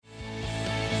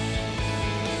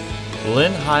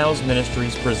Lynn Hiles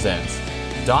Ministries presents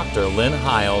Dr. Lynn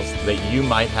Hiles, that you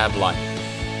might have life.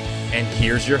 And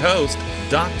here's your host,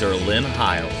 Dr. Lynn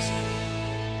Hiles.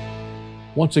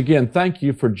 Once again, thank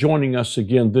you for joining us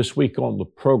again this week on the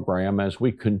program as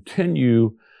we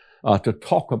continue to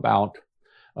talk about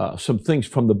some things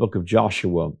from the book of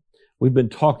Joshua. We've been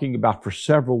talking about for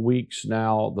several weeks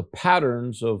now the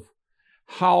patterns of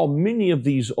how many of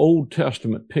these Old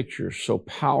Testament pictures so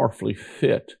powerfully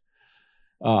fit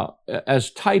as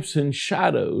types and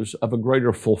shadows of a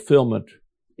greater fulfillment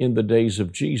in the days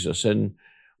of Jesus. And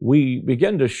we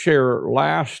began to share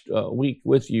last week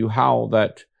with you how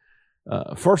that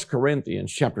 1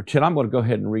 Corinthians chapter 10, I'm going to go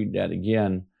ahead and read that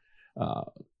again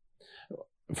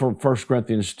from 1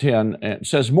 Corinthians 10. And it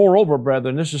says, "Moreover,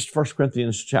 brethren," this is 1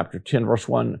 Corinthians chapter 10, verse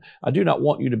 1, "I do not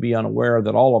want you to be unaware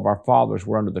that all of our fathers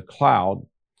were under the cloud,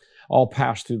 all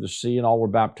passed through the sea, and all were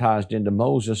baptized into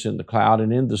Moses in the cloud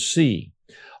and in the sea.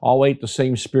 All ate the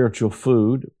same spiritual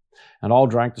food, and all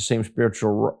drank the same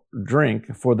spiritual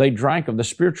drink, for they drank of the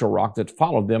spiritual rock that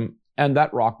followed them, and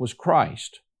that rock was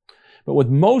Christ. But with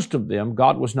most of them,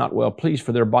 God was not well pleased,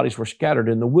 for their bodies were scattered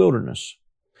in the wilderness.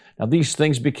 Now these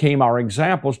things became our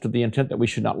examples, to the intent that we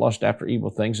should not lust after evil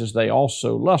things as they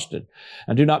also lusted.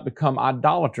 And do not become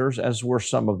idolaters, as were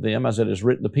some of them, as it is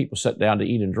written, the people sat down to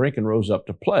eat and drink and rose up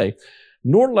to play.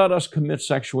 Nor let us commit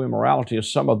sexual immorality,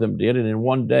 as some of them did, and in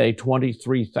one day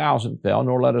 23,000 fell.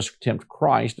 Nor let us tempt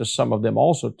Christ, as some of them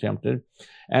also tempted,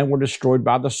 and were destroyed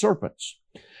by the serpents.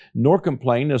 Nor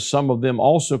complain, as some of them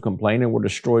also complained, and were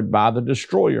destroyed by the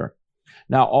destroyer.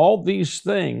 Now all these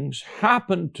things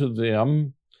happened to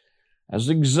them as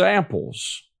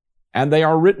examples, and they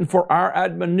are written for our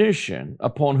admonition,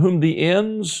 upon whom the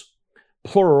ends,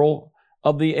 plural,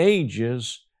 of the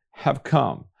ages have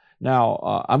come."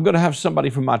 Now, I'm going to have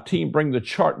somebody from my team bring the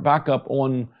chart back up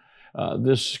on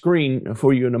this screen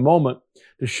for you in a moment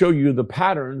to show you the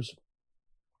patterns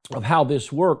of how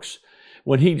this works.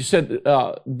 When he said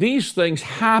these things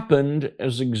happened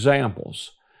as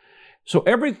examples. So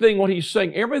everything, what he's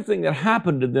saying, everything that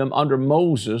happened to them under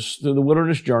Moses through the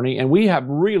wilderness journey, and we have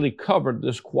really covered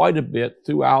this quite a bit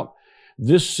throughout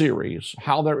this series,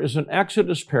 how there is an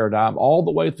Exodus paradigm all the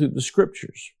way through the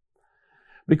scriptures.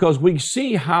 Because we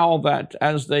see how that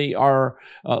as they are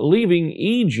leaving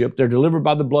Egypt, they're delivered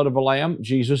by the blood of a lamb.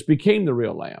 Jesus became the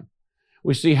real lamb.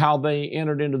 We see how they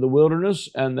entered into the wilderness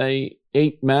and they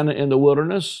ate manna in the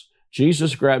wilderness.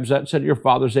 Jesus grabs that and said, "Your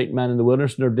fathers ate manna in the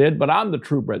wilderness and they're dead, but I'm the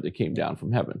true bread that came down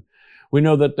from heaven." We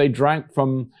know that they drank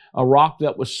from a rock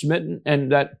that was smitten,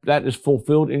 and that is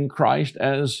fulfilled in Christ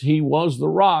as he was the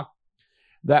rock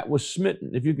that was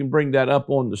smitten. If you can bring that up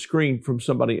on the screen from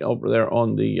somebody over there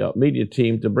on the media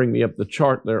team to bring me up the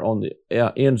chart there on the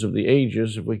ends of the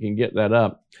ages, if we can get that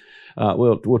up.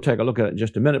 We'll take a look at it in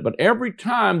just a minute. But every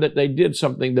time that they did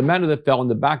something, the manna that fell in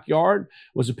the backyard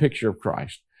was a picture of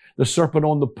Christ. The serpent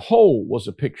on the pole was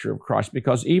a picture of Christ,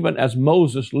 because even as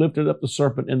Moses lifted up the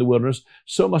serpent in the wilderness,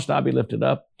 so must I be lifted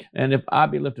up. And if I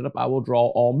be lifted up, I will draw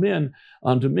all men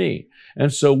unto me.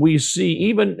 And so we see,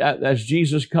 even as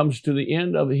Jesus comes to the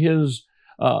end of his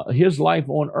life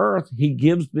on earth, he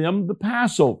gives them the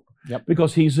Passover. Yep.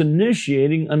 Because he's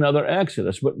initiating another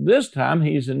Exodus. But this time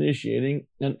he's initiating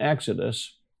an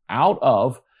Exodus out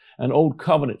of an old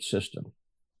covenant system.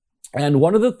 And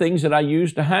one of the things that I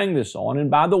use to hang this on,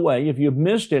 and by the way, if you've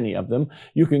missed any of them,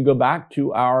 you can go back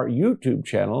to our YouTube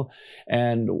channel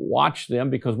and watch them,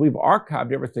 because we've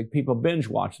archived everything. People binge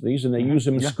watch these and they use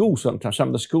them in school sometimes. Some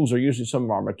of the schools are using some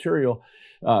of our material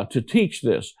to teach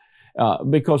this.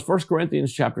 Because 1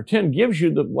 Corinthians chapter 10 gives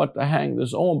you what to hang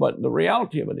this on. But the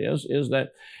reality of it is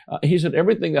that he said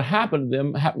everything that happened to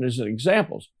them happened as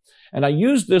examples. And I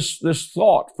use this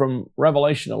thought from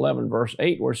Revelation 11, verse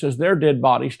 8, where it says their dead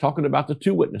bodies, talking about the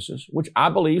two witnesses, which I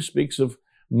believe speaks of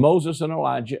Moses and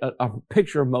Elijah, a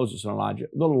picture of Moses and Elijah,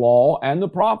 the law and the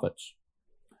prophets.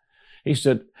 He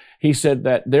said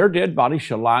that their dead bodies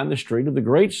shall lie in the street of the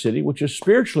great city, which is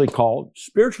spiritually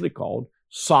called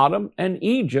Sodom and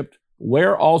Egypt,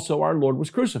 where also our Lord was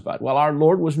crucified. Well, our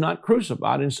Lord was not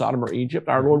crucified in Sodom or Egypt.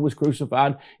 Our Lord was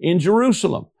crucified in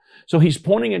Jerusalem. So he's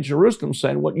pointing at Jerusalem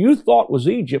saying, what you thought was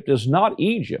Egypt is not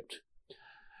Egypt.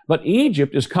 But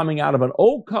Egypt is coming out of an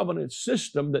old covenant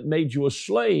system that made you a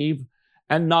slave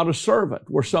and not a servant,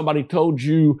 where somebody told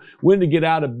you when to get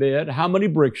out of bed, how many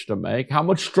bricks to make, how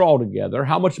much straw to gather,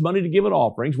 how much money to give in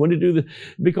offerings, when to do the,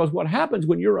 because what happens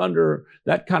when you're under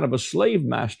that kind of a slave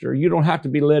master, you don't have to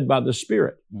be led by the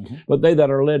Spirit. Mm-hmm. But they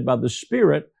that are led by the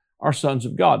Spirit are sons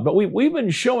of God. But we've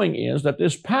been showing is that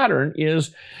this pattern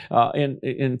is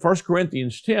in 1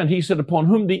 Corinthians 10, he said, upon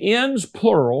whom the ends,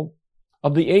 plural,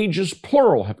 of the ages,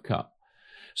 plural, have come.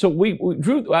 So we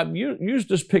drew, I used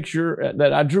this picture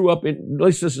that I drew up, at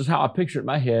least this is how I picture it in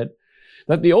my head,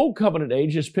 that the old covenant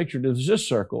age is pictured as this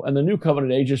circle and the new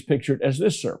covenant age is pictured as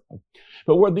this circle.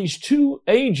 But where these two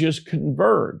ages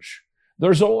converge,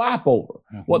 there's a lap over.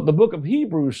 Mm-hmm. What the book of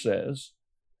Hebrews says,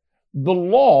 the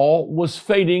law was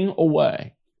fading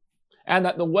away, and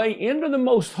that the way into the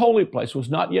most holy place was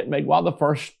not yet made while the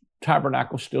first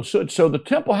tabernacle still stood. So the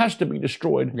temple has to be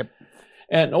destroyed. Yep.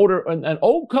 And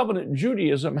old covenant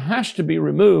Judaism has to be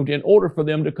removed in order for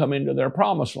them to come into their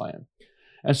promised land.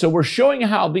 And so we're showing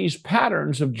how these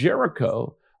patterns of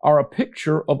Jericho are a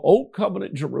picture of old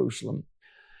covenant Jerusalem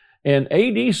in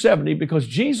AD 70, because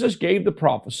Jesus gave the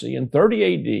prophecy in 30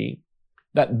 AD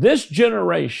that this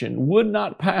generation would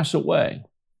not pass away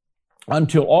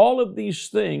until all of these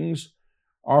things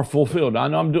are fulfilled. I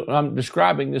know I'm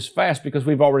describing this fast because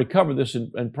we've already covered this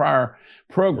in prior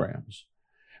programs.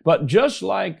 But just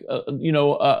like,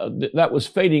 that was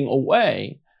fading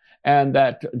away, and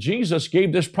that Jesus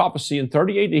gave this prophecy in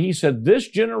 30 AD, he said, this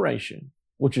generation,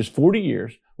 which is 40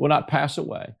 years, will not pass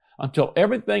away until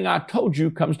everything I told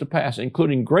you comes to pass,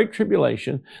 including great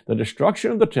tribulation, the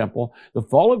destruction of the temple, the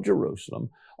fall of Jerusalem.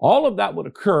 All of that would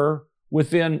occur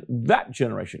within that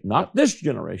generation, not this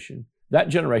generation, that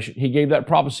generation. He gave that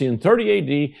prophecy in 30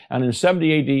 AD, and in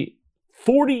 70 AD,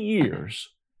 40 years,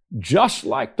 just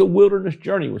like the wilderness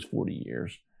journey was 40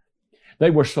 years, they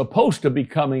were supposed to be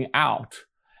coming out.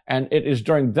 And it is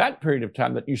during that period of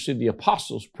time that you see the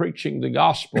apostles preaching the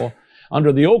gospel.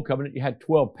 Under the old covenant, you had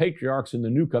 12 patriarchs. In the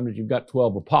new covenant, you've got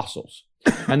 12 apostles.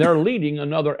 And they're leading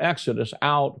another exodus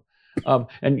out of,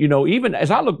 even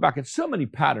as I look back at so many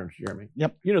patterns, Jeremy.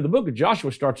 Yep. The book of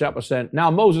Joshua starts out by saying, now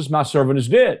Moses, my servant, is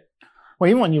dead. Well,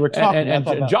 even when you were talking, and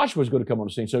Joshua's going to come on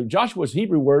the scene. So Joshua's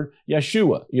Hebrew word,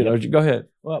 Yeshua. Go ahead.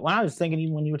 Well, when I was thinking,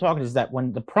 even when you were talking, is that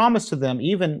when the promise to them,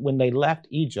 even when they left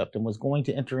Egypt and was going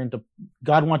to enter into,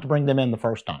 God wanted to bring them in the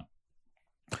first time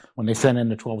when they sent in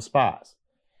the 12 spies,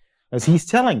 as He's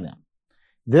telling them,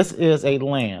 this is a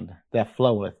land that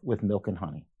floweth with milk and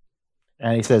honey.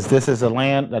 And He says, this is a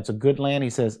land that's a good land.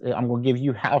 He says, I'm going to give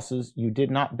you houses you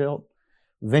did not build,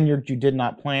 vineyards you did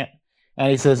not plant. And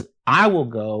He says, I will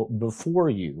go before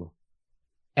you,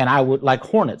 and I would, like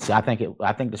hornets, I think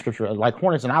the scripture, like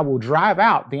hornets, and I will drive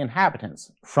out the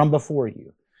inhabitants from before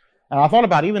you. And I thought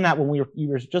about even that when you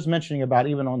were just mentioning about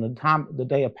even on the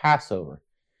day of Passover.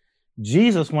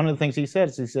 Jesus, one of the things He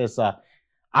says, He says,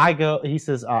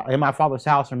 in my Father's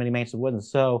house are many mansions. It wasn't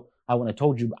so, I wouldn't have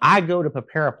told you, but I go to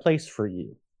prepare a place for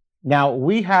you. Now,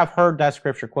 we have heard that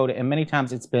scripture quoted, and many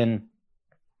times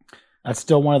that's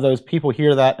still one of those people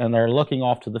hear that and they're looking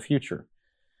off to the future.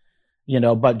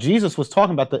 But Jesus was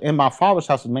talking about in my Father's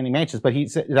house with many mansions, but He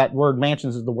said that word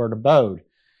mansions is the word abode.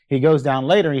 He goes down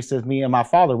later and He says, me and my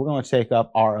Father, we're going to take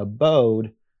up our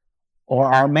abode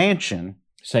or our mansion.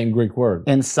 Same Greek word.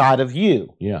 Inside of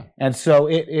you. Yeah. And so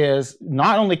it is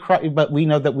not only Christ, but we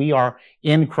know that we are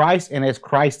in Christ and it's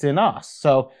Christ in us.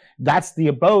 So that's the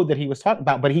abode that He was talking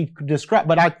about. But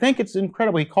but I think it's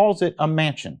incredible. He calls it a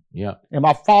mansion. Yeah. In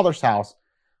my Father's house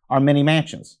are many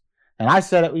mansions. And I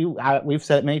said it, we've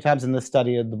said it many times in this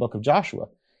study of the book of Joshua,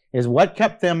 is what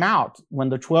kept them out when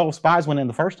the 12 spies went in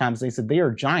the first time. They said, they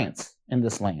are giants in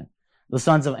this land. The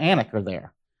sons of Anak are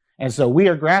there. And so we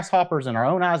are grasshoppers in our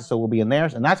own eyes, so we'll be in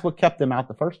theirs. And that's what kept them out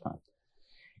the first time.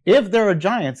 If there are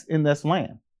giants in this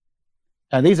land,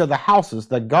 and these are the houses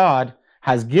that God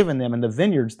has given them and the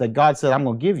vineyards that God said, I'm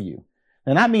going to give you,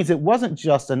 then that means it wasn't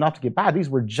just enough to get by. These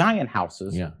were giant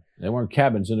houses. Yeah. They weren't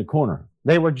cabins in a corner.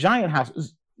 They were giant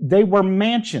houses. They were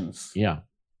mansions. Yeah.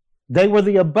 They were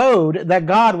the abode that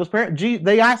God was preparing.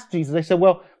 They asked Jesus, they said,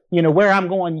 well, where I'm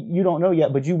going, you don't know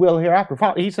yet, but you will hereafter.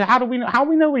 He said, how do we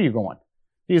know where you're going?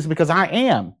 He said, because I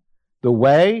am the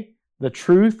way, the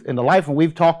truth, and the life. And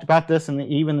we've talked about this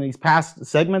even in these past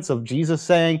segments of Jesus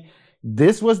saying,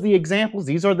 this was the examples,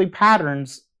 these are the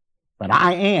patterns, but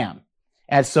I am.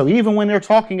 And so even when they're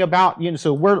talking about,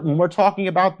 when we're talking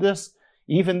about this,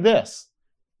 even this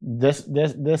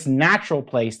natural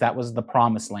place that was the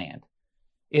promised land,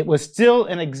 it was still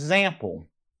an example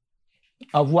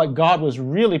of what God was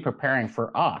really preparing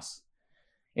for us,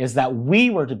 is that we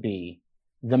were to be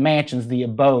the mansions, the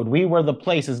abode. We were the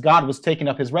places God was taking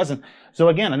up His residence. So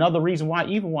again, another reason why,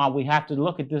 even while we have to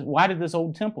look at this, why did this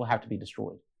old temple have to be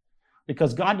destroyed?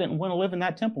 Because God didn't want to live in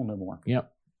that temple no more.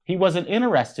 Yep. He wasn't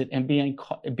interested in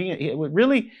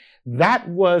that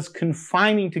was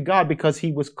confining to God, because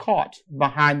He was caught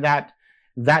behind that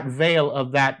veil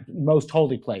of that most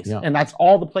holy place. Yep. And that's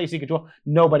all the place He could dwell.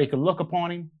 Nobody could look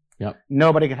upon Him. Yep.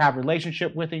 Nobody could have a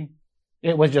relationship with Him.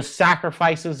 It was just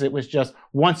sacrifices. It was just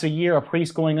once a year a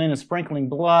priest going in and sprinkling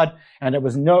blood. And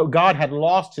God had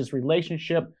lost his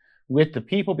relationship with the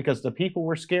people because the people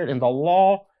were scared. And the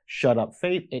law shut up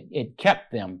faith. It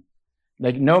kept them.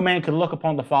 Like no man could look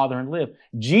upon the Father and live.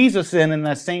 Jesus then in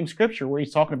that same scripture where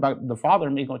he's talking about the Father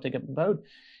and me going to take up the boat,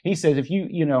 he says, if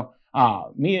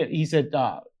he said,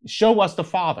 show us the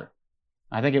Father.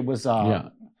 I think it was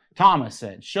Thomas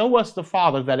said, show us the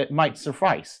Father that it might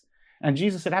suffice. And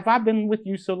Jesus said, have I been with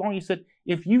you so long? He said,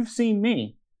 if you've seen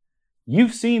me,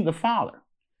 you've seen the Father.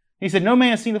 He said, no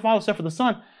man has seen the Father except for the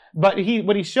Son. But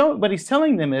what he's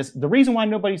telling them is the reason why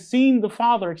nobody's seen the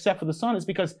Father except for the Son is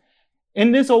because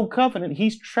in this old covenant,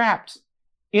 he's trapped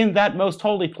in that most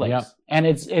holy place. Yep. And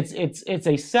it's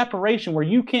a separation where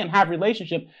you can't have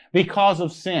relationship because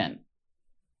of sin.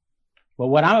 But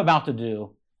what I'm about to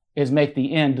do is make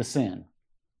the end to sin.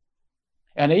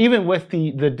 And even with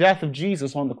the death of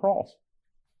Jesus on the cross,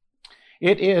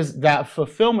 it is that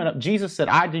fulfillment of Jesus said,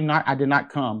 I did not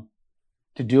come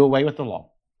to do away with the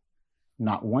law.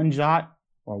 Not one jot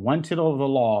or one tittle of the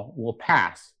law will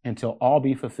pass until all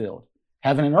be fulfilled.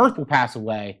 Heaven and earth will pass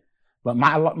away, but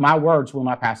my words will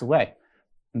not pass away.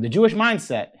 In the Jewish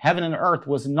mindset, heaven and earth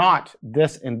was not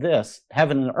this and this.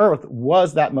 Heaven and earth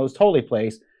was that most holy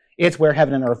place. It's where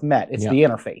heaven and earth met. It's the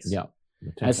interface. Yeah.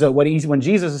 And so when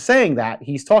Jesus is saying that,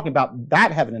 he's talking about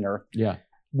that heaven and earth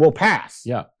will pass.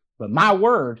 Yeah. But my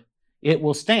word, it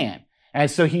will stand. And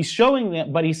so he's showing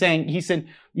them, but he said,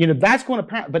 that's going to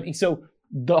pass. But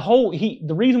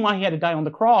the reason why he had to die on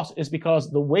the cross is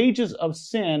because the wages of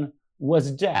sin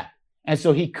was death. And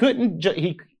so he couldn't,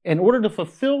 in order to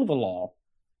fulfill the law,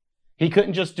 he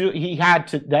couldn't just do,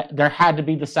 there had to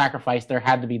be the sacrifice, there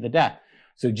had to be the death.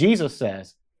 So Jesus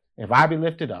says, if I be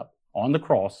lifted up on the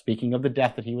cross, speaking of the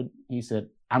death that he said,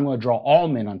 I'm going to draw all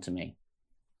men unto me.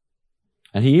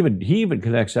 And he even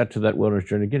connects that to that wilderness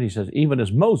journey again. He says, even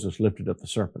as Moses lifted up the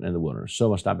serpent in the wilderness, so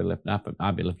must I be lifted up.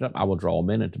 I will draw all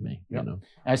men into me. Yep.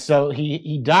 And so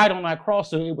he died on that cross.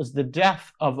 So it was the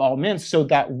death of all men, so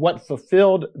that what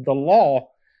fulfilled the law.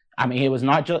 I mean, it was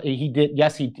not just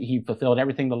he fulfilled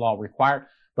everything the law required,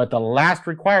 but the last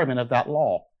requirement of that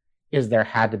law is there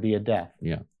had to be a death.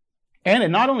 Yeah. And it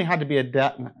not only had to be a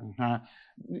death,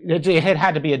 it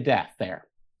had to be a death there.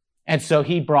 And so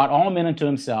he brought all men into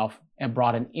himself and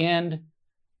brought an end.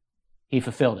 He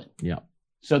fulfilled it. Yeah.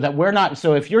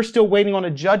 So if you're still waiting on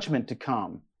a judgment to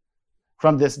come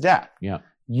from this death,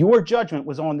 your judgment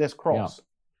was on this cross.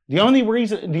 Yeah. The only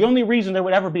reason there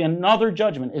would ever be another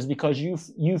judgment is because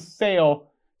you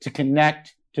fail to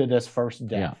connect to this first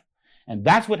death. Yeah. And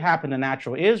that's what happened to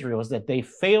natural Israel, is that they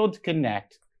failed to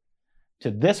connect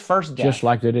to this first death. Just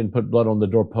like they didn't put blood on the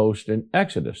doorpost in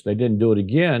Exodus. They didn't do it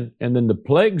again. And then the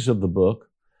plagues of the book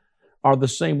are the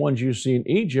same ones you see in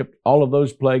Egypt. All of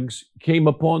those plagues came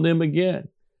upon them again.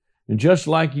 And just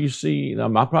like you see, I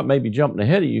probably may be jumping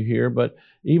ahead of you here, but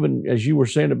even as you were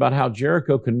saying about how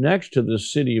Jericho connects to the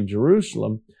city of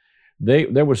Jerusalem,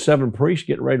 there were 7 priests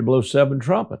getting ready to blow 7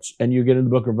 trumpets. And you get in the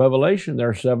book of Revelation, there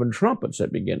are 7 trumpets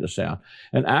that begin to sound.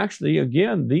 And actually,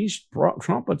 again, these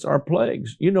trumpets are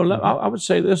plagues. I would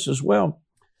say this as well.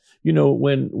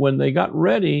 When they got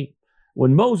ready,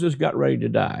 when Moses got ready to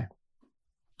die,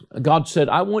 God said,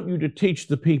 I want you to teach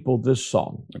the people this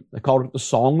song. They called it the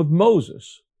Song of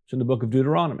Moses. It's in the book of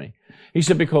Deuteronomy. He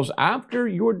said, because after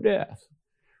your death,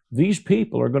 these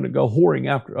people are going to go whoring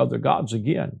after other gods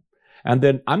again. And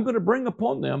then I'm going to bring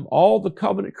upon them all the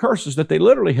covenant curses that they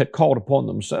literally had called upon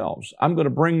themselves. I'm going to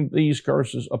bring these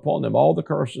curses upon them, all the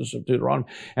curses of Deuteronomy.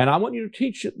 And I want you to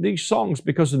teach these songs,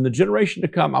 because in the generation to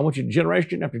come, I want you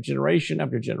generation after generation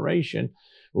after generation,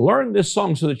 learn this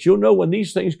song so that you'll know when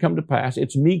these things come to pass,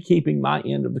 it's me keeping my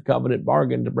end of the covenant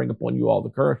bargain to bring upon you all the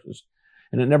curses.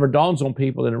 And it never dawns on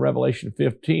people that in Revelation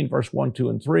 15, verse 1, 2,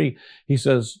 and 3, he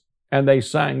says, and they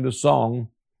sang the song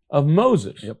of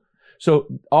Moses. Yep.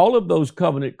 So all of those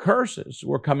covenant curses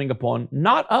were coming upon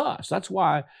not us. That's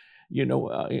why,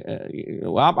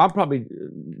 I'm probably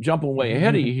jumping way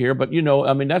ahead of you here, but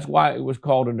that's why it was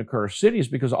called an accursed city, is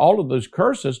because all of those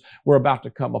curses were about to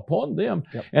come upon them.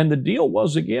 Yep. And the deal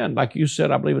was, again, like you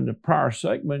said, I believe in the prior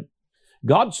segment,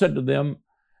 God said to them,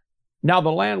 now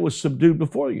the land was subdued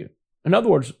before you. In other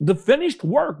words, the finished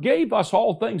work gave us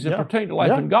all things that pertain to life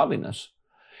and godliness.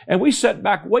 And we sat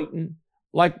back waiting,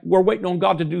 like we're waiting on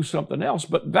God to do something else,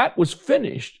 but that was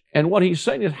finished. And what he's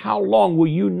saying is, how long will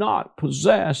you not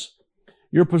possess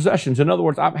your possessions? In other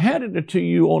words, I've handed it to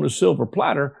you on a silver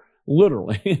platter,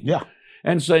 literally. Yeah.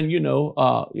 And saying,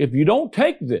 if you don't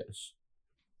take this,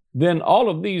 then all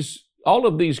of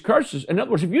these curses, in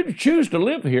other words, if you choose to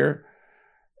live here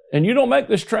and you don't make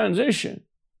this transition,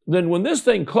 then when this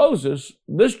thing closes,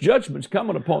 this judgment's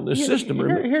coming upon this system.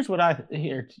 Here's what I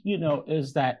hear,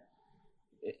 is that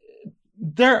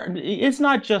it's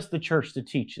not just the church that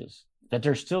teaches that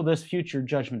there's still this future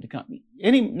judgment to come.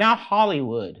 Now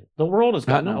Hollywood, the world has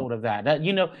gotten a hold of that.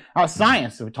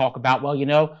 Science would talk about,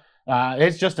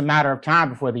 it's just a matter of time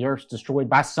before the earth's destroyed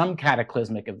by some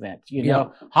cataclysmic event.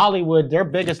 Hollywood, their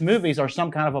biggest movies are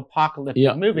some kind of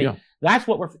apocalyptic movie. Yeah. That's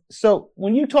what so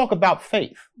when you talk about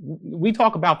faith, we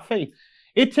talk about faith.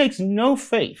 It takes no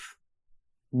faith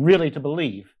really to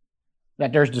believe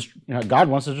that God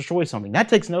wants to destroy something. That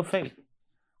takes no faith.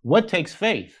 What takes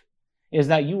faith is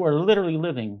that you are literally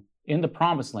living in the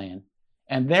promised land,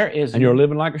 and you're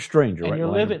living like a stranger. And you're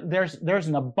living. There's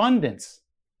an abundance.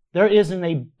 There is an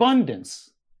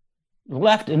abundance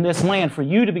left in this land for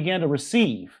you to begin to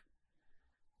receive.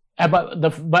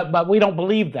 But we don't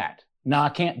believe that. No,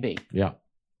 it can't be. Yeah.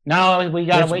 No, we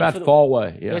got to wait. It's about to fall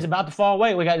away. Yeah. It's about to fall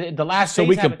away. We got the last. So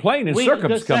we complain and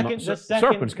serpents come.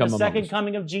 The second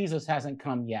coming of Jesus hasn't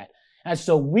come yet, and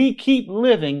so we keep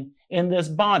living in this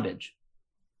bondage,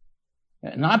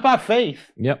 not by faith.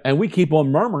 Yep, and we keep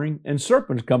on murmuring, and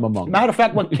serpents come among them. Matter of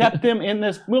fact, what kept them in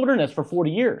this wilderness for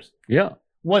 40 years?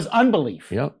 Was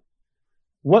unbelief. Yep.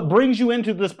 What brings you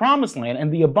into this promised land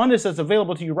and the abundance that's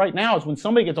available to you right now is when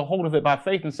somebody gets a hold of it by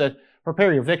faith and says,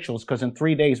 prepare your victuals because in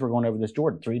 3 days we're going over this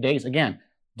Jordan. 3 days, again,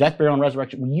 death, burial, and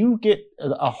resurrection. When you get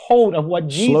a hold of what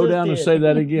Jesus Slow down did, and say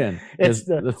that again. It's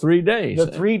the 3 days. The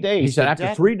 3 days. He said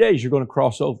after 3 days you're going to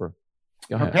cross over.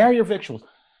 Prepare your victuals.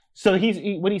 So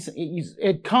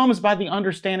it comes by the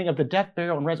understanding of the death,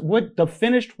 burial, and resurrection. What the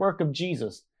finished work of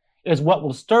Jesus is what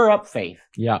will stir up faith.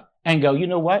 Yeah. And go, you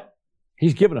know what?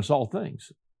 He's given us all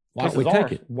things. Why don't we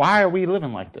take it? Why are we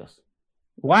living like this?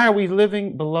 Why are we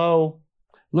living below?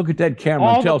 Look at that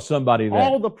camera and tell somebody that.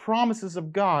 All the promises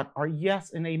of God are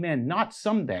yes and amen, not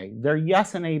someday. They're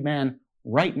yes and amen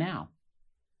right now.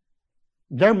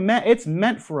 It's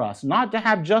meant for us not to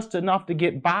have just enough to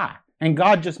get by and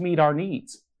God just meet our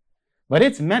needs. But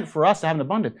it's meant for us to have an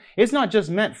abundance. It's not just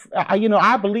meant,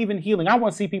 I believe in healing. I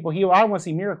want to see people heal. I want to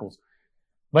see miracles.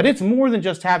 But it's more than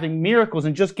just having miracles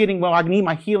and just getting, I need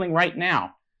my healing right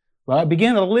now. Well, I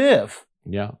begin to live.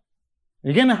 Yeah.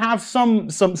 Begin to have some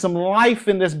life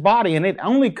in this body, and it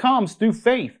only comes through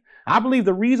faith. I believe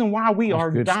the reason why we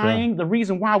are dying, the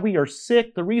reason why we are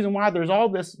sick, the reason why there's all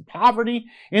this poverty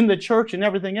in the church and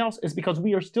everything else is because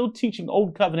we are still teaching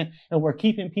Old Covenant and we're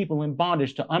keeping people in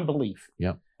bondage to unbelief.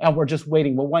 Yeah. And we're just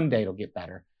waiting, one day it'll get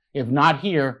better. If not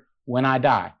here, when I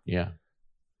die. Yeah.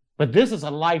 But this is a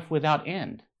life without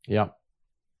end. Yeah.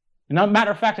 And as a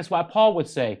matter of fact, that's why Paul would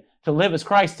say, to live is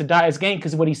Christ, to die is gain,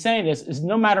 because what he's saying is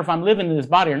no matter if I'm living in this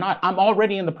body or not, I'm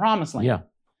already in the promised land. Yeah.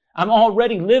 I'm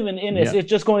already living in this. Yeah.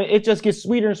 It just gets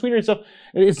sweeter and sweeter. So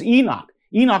it's Enoch.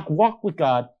 Enoch walked with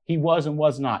God. He was and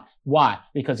was not. Why?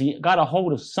 Because he got a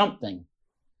hold of something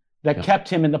that kept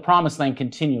him in the promised land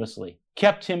continuously,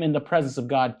 kept him in the presence of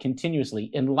God continuously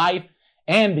in life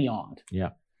and beyond.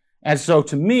 Yeah. And so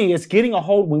to me, it's getting a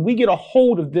hold, when we get a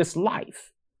hold of this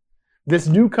life, this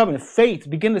new covenant, faith,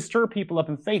 begin to stir people up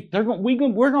in faith. We're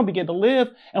going to begin to live,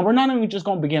 and we're not only just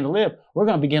going to begin to live, we're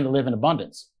going to begin to live in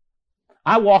abundance.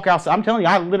 I walk outside. I'm telling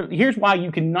you, here's why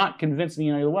you cannot convince me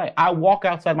any other way. I walk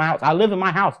outside my house. I live in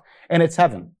my house, and it's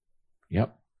heaven.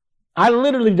 Yep. I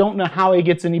literally don't know how it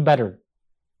gets any better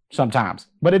sometimes,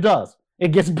 but it does.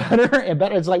 It gets better and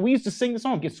better. It's like we used to sing the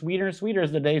song, it gets sweeter and sweeter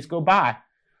as the days go by.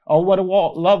 Oh, what a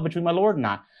love between my Lord and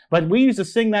I. But we used to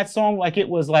sing that song like it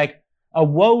was like a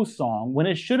woe song when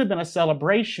it should have been a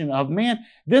celebration of, man,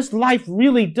 this life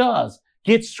really does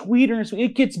get sweeter and sweeter.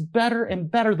 It gets better and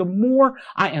better. The more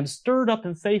I am stirred up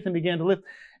in faith and began to live.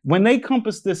 When they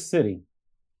compassed this city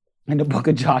in the book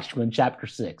of Joshua in chapter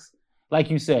 6, like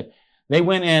you said, they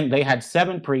went in, they had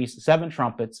 7 priests, 7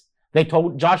 trumpets.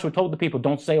 Joshua told the people,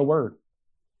 don't say a word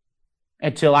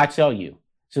until I tell you.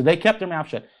 So they kept their mouth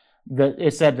shut.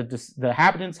 It said that the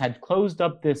inhabitants had closed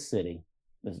up this city.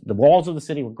 The walls of the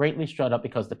city were greatly shut up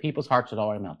because the people's hearts had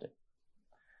already melted.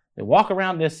 They walk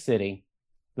around this city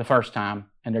the first time,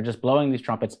 and they're just blowing these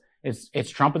trumpets. It's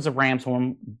trumpets of ram's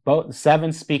horn.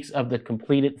 7 speaks of the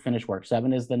completed, finished work.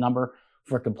 7 is the number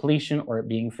for completion or it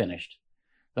being finished.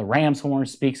 The ram's horn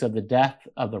speaks of the death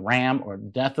of the ram or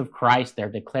death of Christ. They're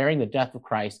declaring the death of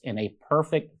Christ in a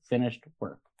perfect, finished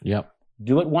work. Yep.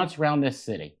 Do it once around this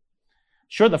city.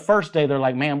 Sure, the first day they're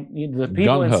like, man, the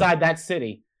people inside that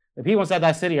city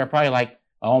are probably like,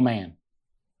 oh man.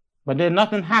 But then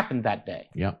nothing happened that day.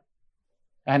 Yeah.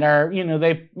 And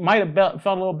they might have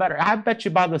felt a little better. I bet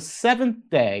you by the 7th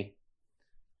day,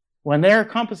 when they're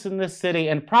encompassing this city,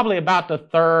 and probably about the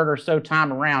third or so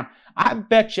time around, I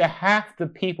bet you half the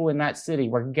people in that city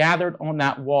were gathered on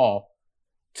that wall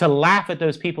to laugh at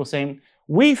those people saying,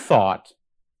 we thought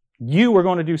you were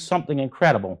going to do something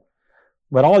incredible,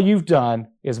 but all you've done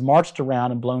is marched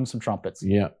around and blown some trumpets.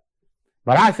 Yeah.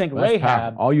 But I think That's Rahab...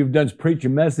 powerful. All you've done is preach a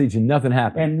message and nothing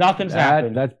happened. And nothing's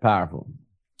happened. That's powerful.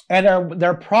 And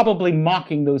they're probably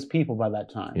mocking those people by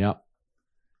that time. Yeah.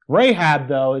 Rahab,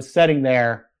 though, is sitting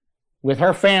there with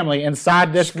her family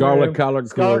inside this Scarlet colored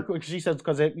court. She says,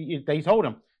 because they told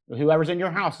him, whoever's in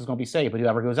your house is going to be saved, but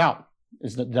whoever goes out,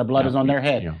 their blood is on their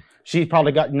head. Yeah. She's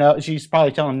probably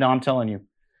telling him, no, I'm telling you.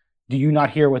 Do you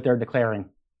not hear what they're declaring?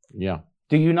 Yeah.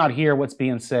 Do you not hear what's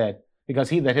being said? Because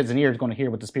he that has an ear is going to hear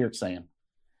what the Spirit's saying.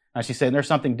 And she said, there's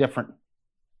something different.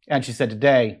 And she said,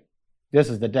 today, this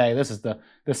is the day. This is the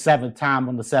seventh time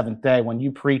on the seventh day when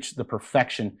you preach the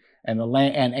perfection and the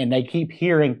land. And they keep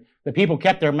hearing, the people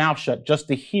kept their mouth shut just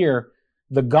to hear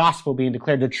the gospel being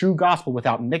declared, the true gospel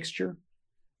without mixture.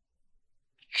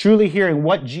 Truly hearing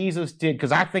what Jesus did,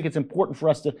 because I think it's important for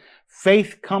us to,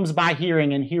 faith comes by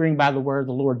hearing and hearing by the word of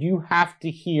the Lord. You have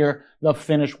to hear the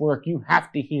finished work. You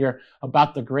have to hear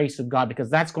about the grace of God, because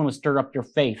that's going to stir up your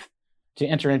faith to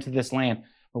enter into this land.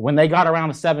 But when they got around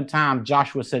the seventh time,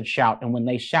 Joshua said, shout. And when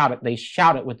they shouted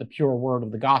with the pure word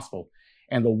of the gospel.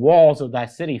 And the walls of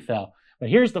that city fell. But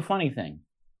here's the funny thing.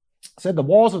 It said the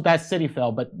walls of that city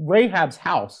fell, but Rahab's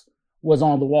house was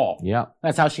on the wall. Yeah.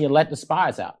 That's how she had let the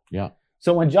spies out. Yeah.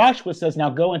 So when Joshua says,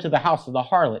 now go into the house of the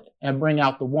harlot and bring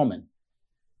out the woman,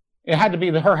 it had to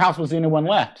be that her house was the only one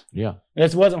left. Yeah.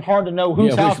 It wasn't hard to know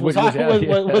whose house was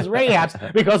Rahab's,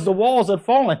 because the walls had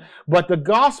fallen. But the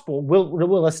gospel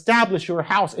will establish your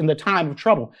house in the time of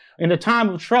trouble. In the time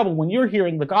of trouble, when you're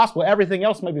hearing the gospel, everything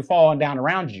else may be falling down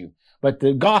around you. But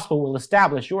the gospel will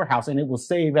establish your house, and it will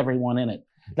save everyone in it.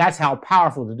 That's how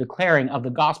powerful the declaring of the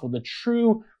gospel, the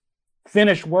true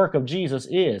finished work of Jesus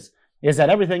is that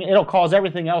it'll cause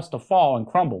everything else to fall and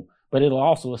crumble, but it'll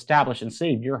also establish and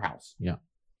save your house. Yeah.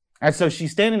 And so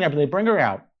she's standing there, but they bring her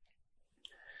out.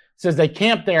 It says they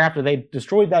camped there after they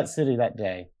destroyed that city that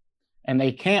day, and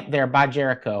they camped there by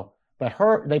Jericho, but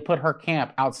they put her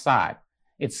camp outside.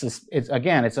 It's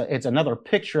another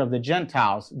picture of the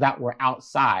Gentiles that were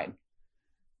outside.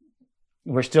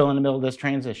 We're still in the middle of this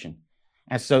transition.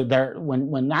 And so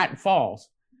when night falls,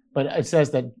 but it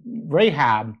says that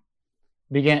Rahab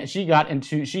began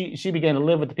to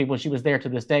live with the people, and she was there to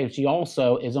this day. She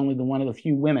also is only one of the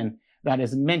few women that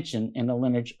is mentioned in the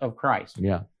lineage of Christ.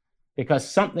 Yeah. Because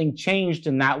something changed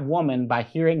in that woman by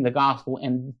hearing the gospel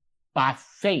and by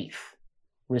faith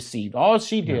received. All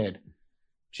she did,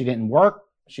 she didn't work,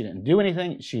 she didn't do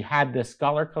anything. She had this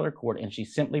scarlet-colored cord, and she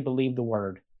simply believed the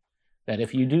word that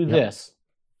if you do this,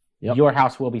 your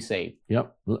house will be saved.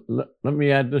 Yep. Let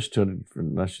me add this to it.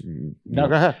 No,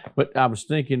 go ahead. But I was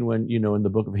thinking when, in the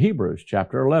book of Hebrews,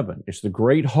 chapter 11, it's the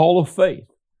great hall of faith.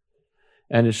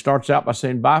 And it starts out by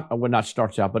saying, but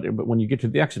when you get to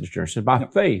the Exodus journey, it says, by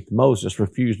faith, Moses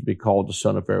refused to be called the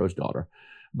son of Pharaoh's daughter.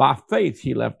 By faith,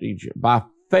 he left Egypt. By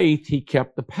faith, he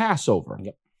kept the Passover.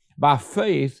 Yep. By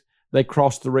faith, they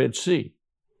crossed the Red Sea.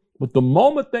 But the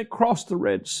moment they crossed the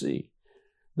Red Sea,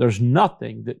 there's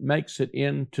nothing that makes it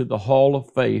into the hall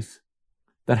of faith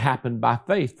that happened by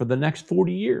faith for the next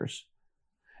 40 years.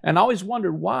 And I always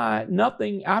wondered why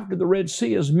nothing after the Red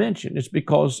Sea is mentioned. It's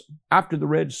because after the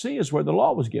Red Sea is where the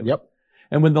law was given. Yep.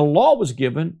 And when the law was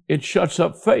given, it shuts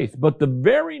up faith. But the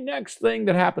very next thing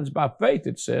that happens by faith,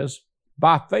 it says,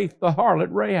 by faith, the harlot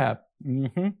Rahab.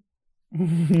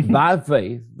 Mm-hmm. By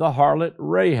faith, the harlot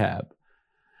Rahab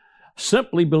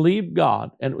simply believed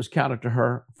God, and it was counted to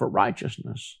her for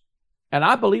righteousness. And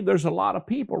I believe there's a lot of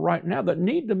people right now that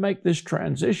need to make this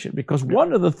transition, because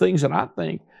one of the things that I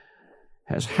think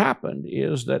has happened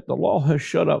is that the law has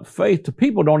shut up faith. The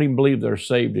people don't even believe they're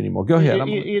saved anymore. Go ahead.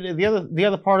 The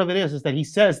other part of it is that he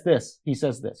says this. He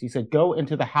said, go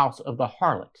into the house of the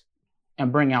harlot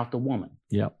and bring out the woman.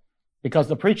 Yeah. Because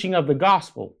the preaching of the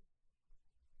gospel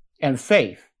and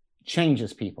faith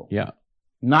changes people. Yeah.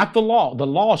 Not the law. The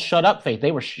law shut up faith.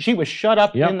 She was shut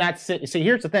up in that city. See,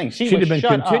 here's the thing. She'd have been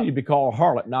continued to be called a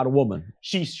harlot, not a woman.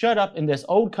 She's shut up in this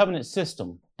old covenant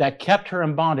system that kept her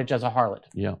in bondage as a harlot.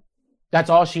 Yeah. That's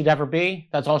all she'd ever be.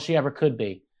 That's all she ever could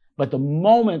be. But the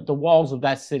moment the walls of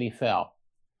that city fell,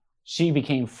 she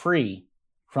became free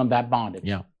from that bondage.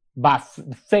 Yeah. By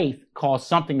faith caused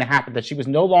something to happen, that she was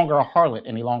no longer a harlot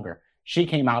any longer. She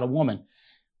came out a woman.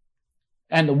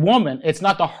 And the woman, it's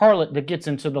not the harlot that gets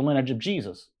into the lineage of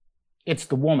Jesus. It's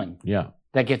the woman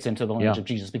that gets into the lineage of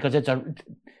Jesus, because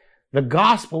the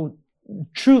gospel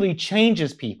truly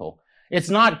changes people. It's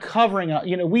not covering,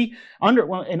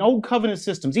 in old covenant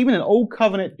systems, even in old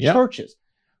covenant churches,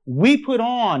 we put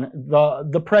on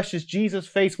the precious Jesus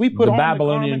face. We put the on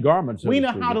Babylonian the garments. We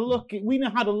know how to look. We know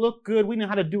how to look good. We know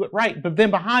how to do it right. But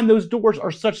then behind those doors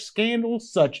are such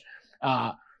scandals, such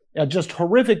just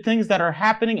horrific things that are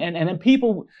happening, and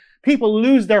people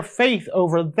lose their faith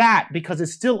over that because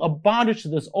it's still a bondage to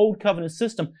this old covenant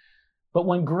system. But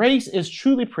when grace is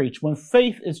truly preached, when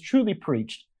faith is truly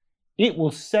preached, it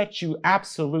will set you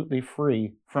absolutely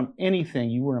free from anything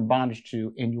you were in bondage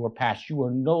to in your past. You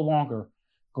are no longer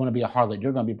going to be a harlot.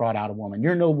 You're going to be brought out a woman.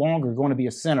 You're no longer going to be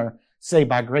a sinner saved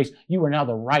by grace. You are now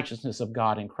the righteousness of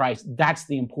God in Christ. That's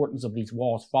the importance of these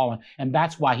walls falling. And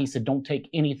that's why he said, don't take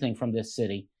anything from this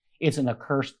city. It's an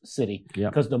accursed city.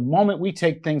 Because the moment we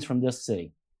take things from this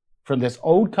city, from this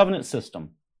old covenant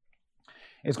system,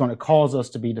 it's going to cause us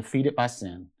to be defeated by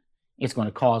sin. It's going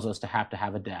to cause us to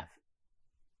have a death.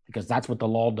 Because that's what the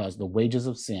law does. The wages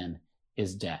of sin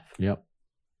is death.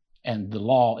 And the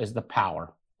law is the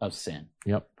power of sin.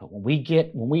 But when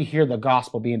we hear the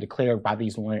gospel being declared by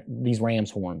these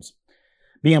ram's horns,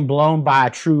 being blown by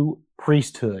a true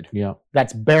priesthood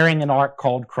that's bearing an ark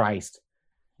called Christ,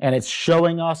 and it's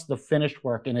showing us the finished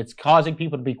work, and it's causing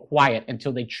people to be quiet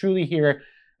until they truly hear,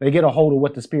 they get a hold of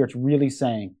what the Spirit's really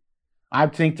saying. I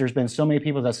think there's been so many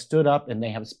people that stood up and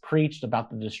they have preached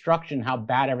about the destruction, how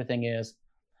bad everything is,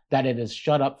 that it has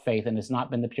shut up faith and it's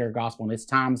not been the pure gospel. And it's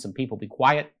time some people be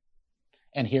quiet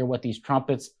and hear what these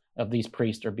trumpets of these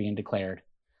priests are being declared,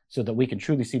 so that we can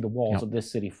truly see the walls of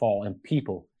this city fall and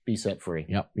people be set free.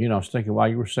 I was thinking while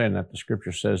you were saying that, the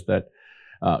scripture says that,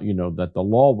 that the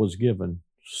law was given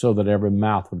so that every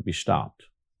mouth would be stopped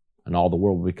and all the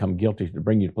world would become guilty, to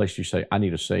bring you to a place you say, I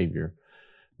need a Savior.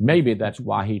 Maybe that's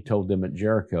why he told them at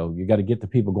Jericho, you got to get the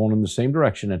people going in the same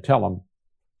direction and tell them,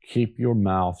 keep your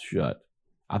mouth shut.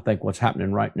 I think what's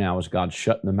happening right now is God's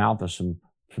shutting the mouth of some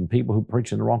people who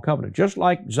preach in the wrong covenant. Just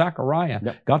like Zechariah,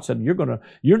 God said,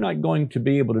 you're not going to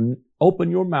be able to open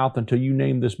your mouth until you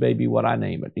name this baby what I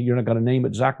name it. You're not going to name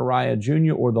it Zechariah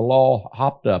Jr. or the law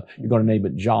hopped up. You're going to name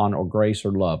it John or Grace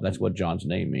or Love. That's what John's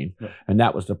name means. And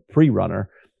that was the pre-runner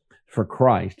for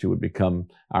Christ, who would become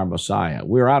our Messiah.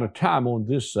 We're out of time on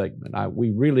this segment.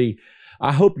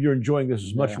 I hope you're enjoying this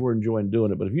as much as we're enjoying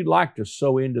doing it. But if you'd like to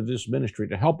sow into this ministry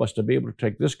to help us to be able to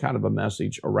take this kind of a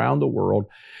message around the world,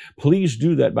 please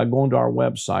do that by going to our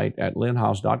website at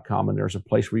lynnhiles.com, and there's a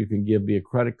place where you can give via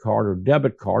credit card or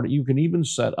debit card. You can even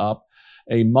set up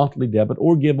a monthly debit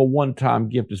or give a one-time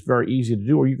gift. It's very easy to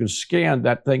do, or you can scan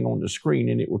that thing on the screen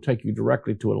and it will take you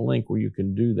directly to a link where you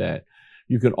can do that.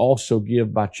 You can also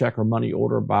give by check or money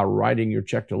order by writing your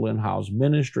check to Lynn Hiles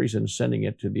Ministries and sending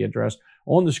it to the address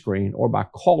on the screen, or by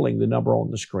calling the number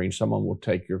on the screen. Someone will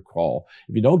take your call.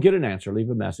 If you don't get an answer, leave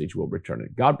a message. We'll return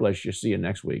it. God bless you. See you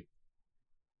next week.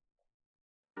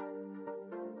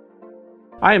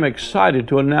 I am excited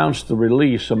to announce the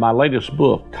release of my latest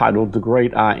book titled The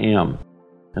Great I Am.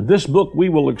 In this book, we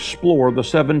will explore the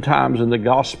 7 times in the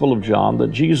Gospel of John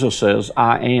that Jesus says,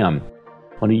 I am.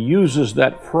 When he uses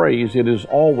that phrase, it is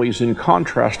always in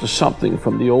contrast to something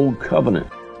from the Old Covenant.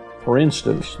 For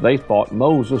instance, they thought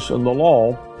Moses and the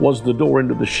law was the door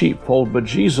into the sheepfold, but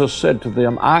Jesus said to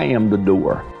them, I am the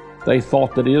door. They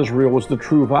thought that Israel was the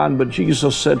true vine, but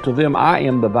Jesus said to them, I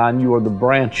am the vine, you are the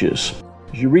branches.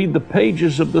 As you read the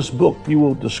pages of this book, you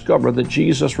will discover that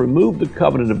Jesus removed the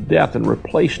covenant of death and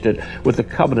replaced it with the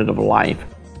covenant of life.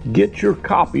 Get your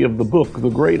copy of the book, The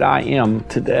Great I Am,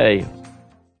 today.